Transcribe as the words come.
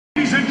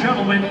and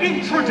gentlemen,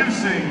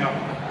 introducing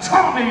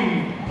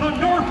Tommy, the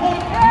Norfolk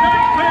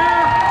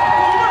Nightmare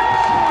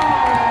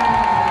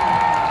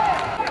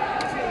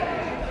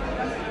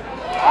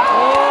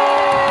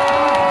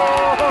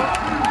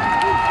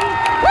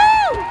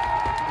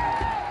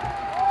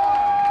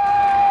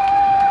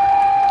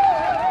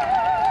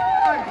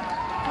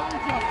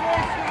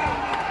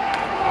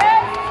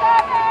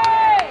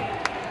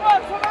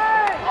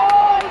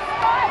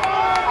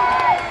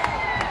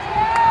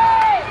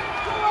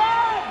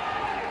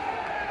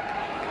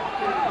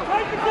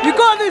You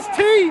got this,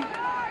 T!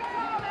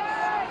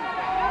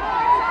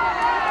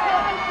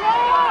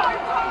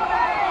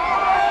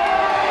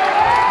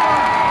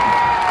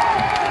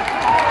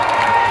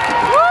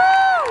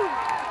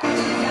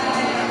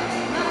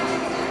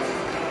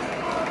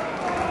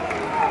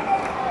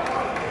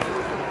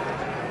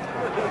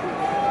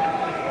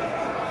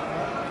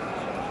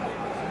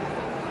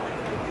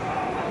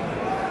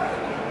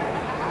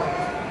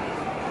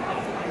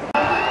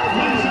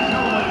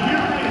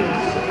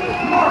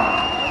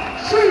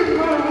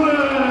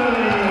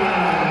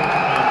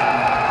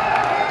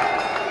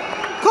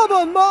 Come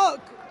on,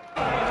 Mark!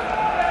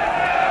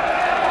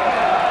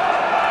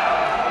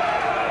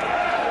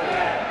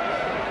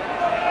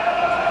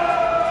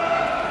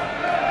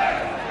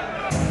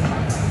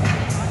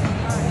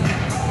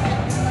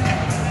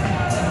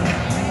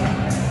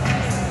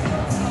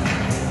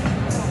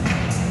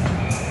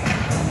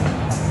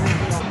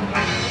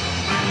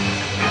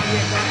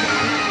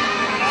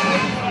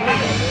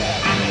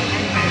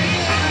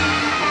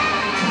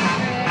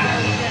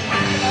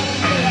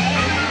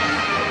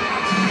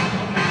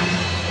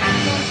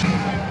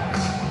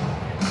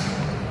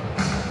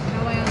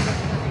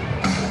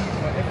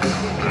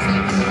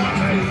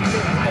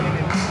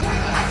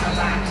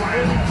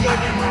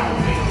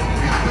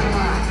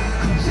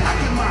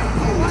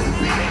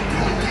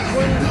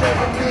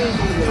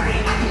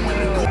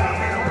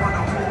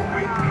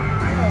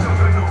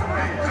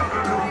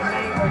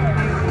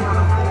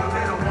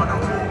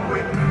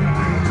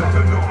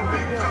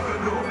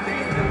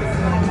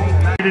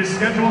 It is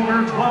scheduled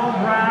for 12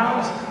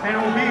 rounds and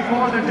will be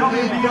for the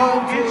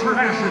WBO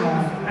International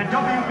and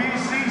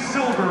WBC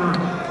Silver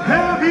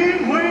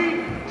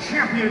Heavyweight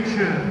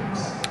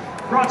Championships.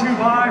 Brought to you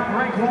by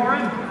Frank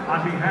Warren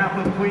on behalf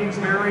of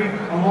Queensberry,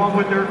 along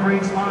with their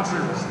great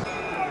sponsors.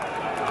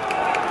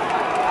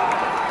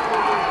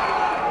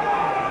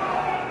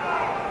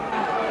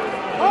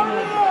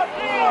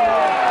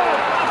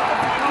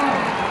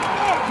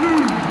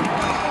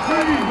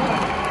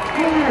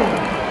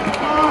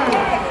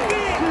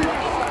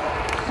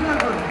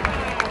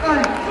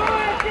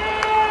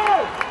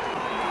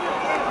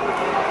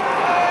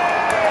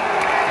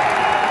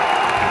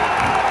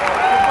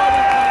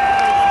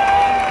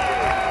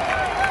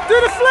 Do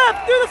the flip!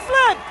 Do the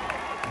flip!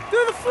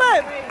 Do the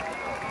flip!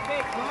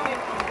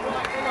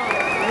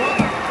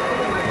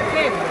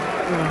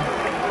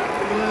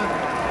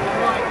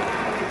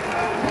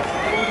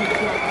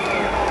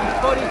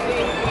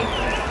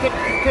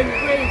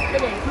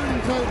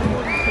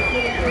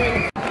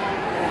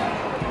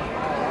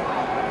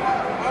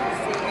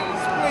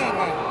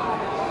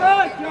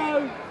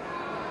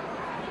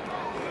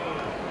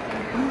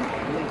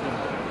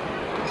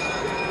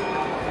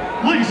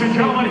 Ladies and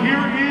gentlemen,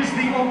 here is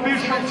the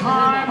official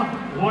time.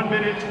 1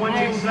 minute,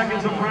 20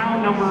 seconds of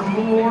round number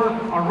 4.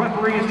 Our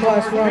referee is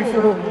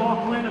Victor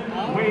Laughlin.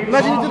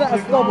 Imagine you did that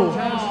as double.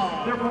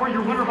 Therefore,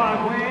 your winner by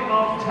way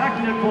of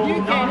technical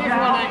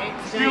knockout,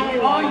 still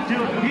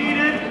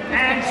undefeated,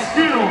 and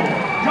still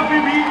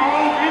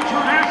WBO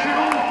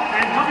International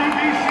and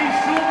WBC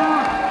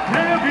Silver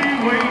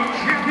Heavyweight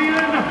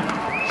Champion,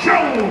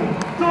 Joe